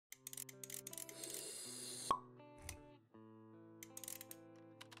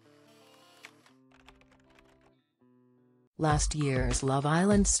Last year's Love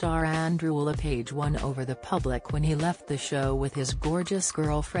Island star Andrew LePage won over the public when he left the show with his gorgeous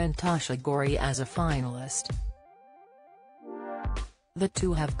girlfriend Tasha Ghouri as a finalist. The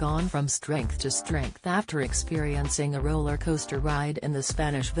two have gone from strength to strength after experiencing a roller coaster ride in the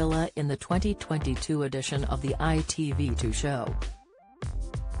Spanish villa in the 2022 edition of the ITV2 show.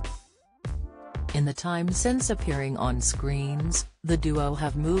 In the time since appearing on screens, the duo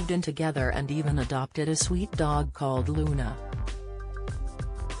have moved in together and even adopted a sweet dog called Luna.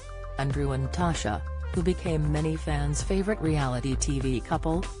 Andrew and Tasha, who became many fans' favorite reality TV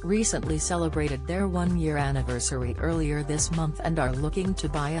couple, recently celebrated their one-year anniversary earlier this month and are looking to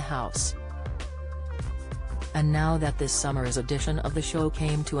buy a house. And now that this summer's edition of the show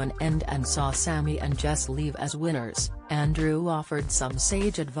came to an end and saw Sammy and Jess leave as winners, Andrew offered some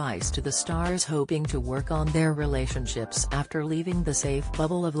sage advice to the stars hoping to work on their relationships after leaving the safe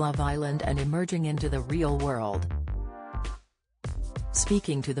bubble of Love Island and emerging into the real world.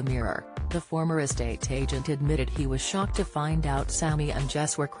 Speaking to The Mirror, the former estate agent admitted he was shocked to find out Sammy and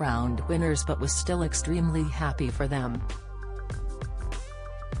Jess were crowned winners but was still extremely happy for them.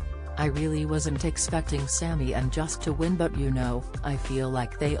 "I really wasn't expecting Sammy and Jess to win, but you know, I feel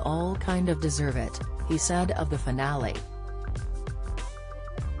like they all kind of deserve it," he said of the finale.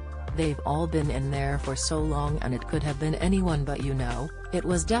 "They've all been in there for so long and it could have been anyone, but you know, it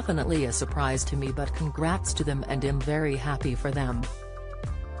was definitely a surprise to me, but congrats to them and I'm very happy for them."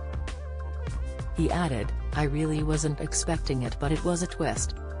 He added, "I really wasn't expecting it, but it was a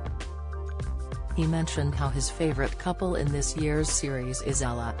twist." He mentioned how his favorite couple in this year's series is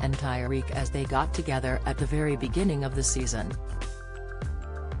Ella and Tyrique as they got together at the very beginning of the season.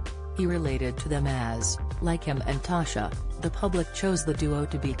 He related to them as, like him and Tasha, the public chose the duo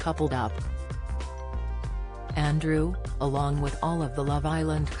to be coupled up. Andrew, along with all of the Love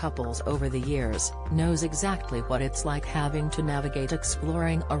Island couples over the years, knows exactly what it's like having to navigate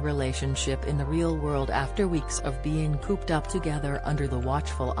exploring a relationship in the real world after weeks of being cooped up together under the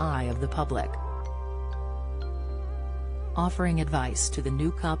watchful eye of the public. Offering advice to the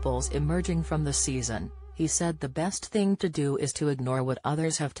new couples emerging from the season, he said the best thing to do is to ignore what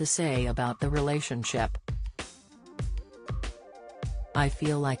others have to say about the relationship. "I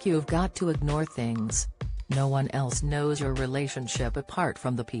feel like you've got to ignore things. No one else knows your relationship apart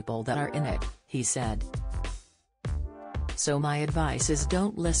from the people that are in it," he said. "So my advice is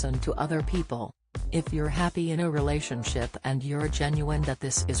don't listen to other people. If you're happy in a relationship and you're genuine that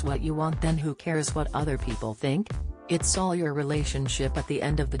this is what you want, then who cares what other people think? It's all your relationship at the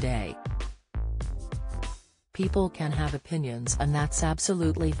end of the day. People can have opinions and that's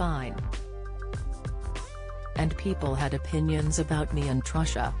absolutely fine. And people had opinions about me and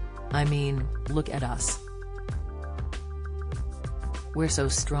Tasha. I mean, look at us. We're so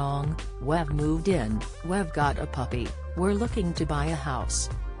strong, we've moved in, we've got a puppy, we're looking to buy a house."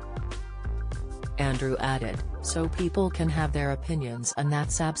 Andrew added, "So people can have their opinions and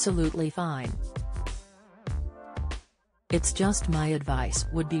that's absolutely fine. It's just my advice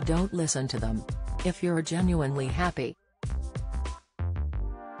would be don't listen to them. If you're genuinely happy,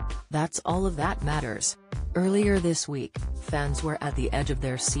 that's all of that matters." Earlier this week, fans were at the edge of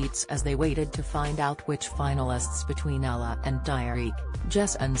their seats as they waited to find out which finalists between Ella and Tyrique,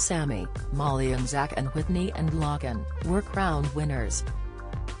 Jess and Sammy, Molly and Zach and Whitney and Logan, were crowned winners.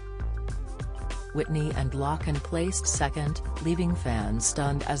 Whitney and Logan placed second, leaving fans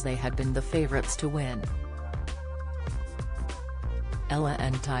stunned as they had been the favorites to win. Ella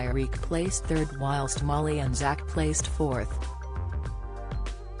and Tyrique placed third whilst Molly and Zach placed fourth.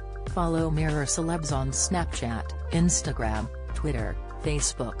 Follow Mirror Celebs on Snapchat, Instagram, Twitter,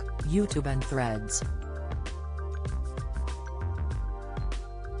 Facebook, YouTube and Threads.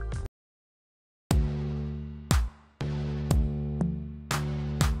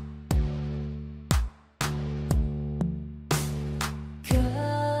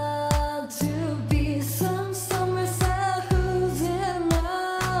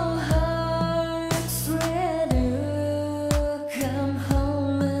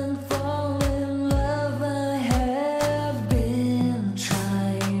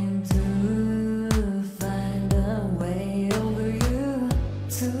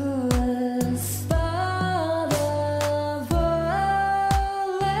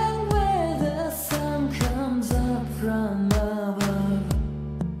 From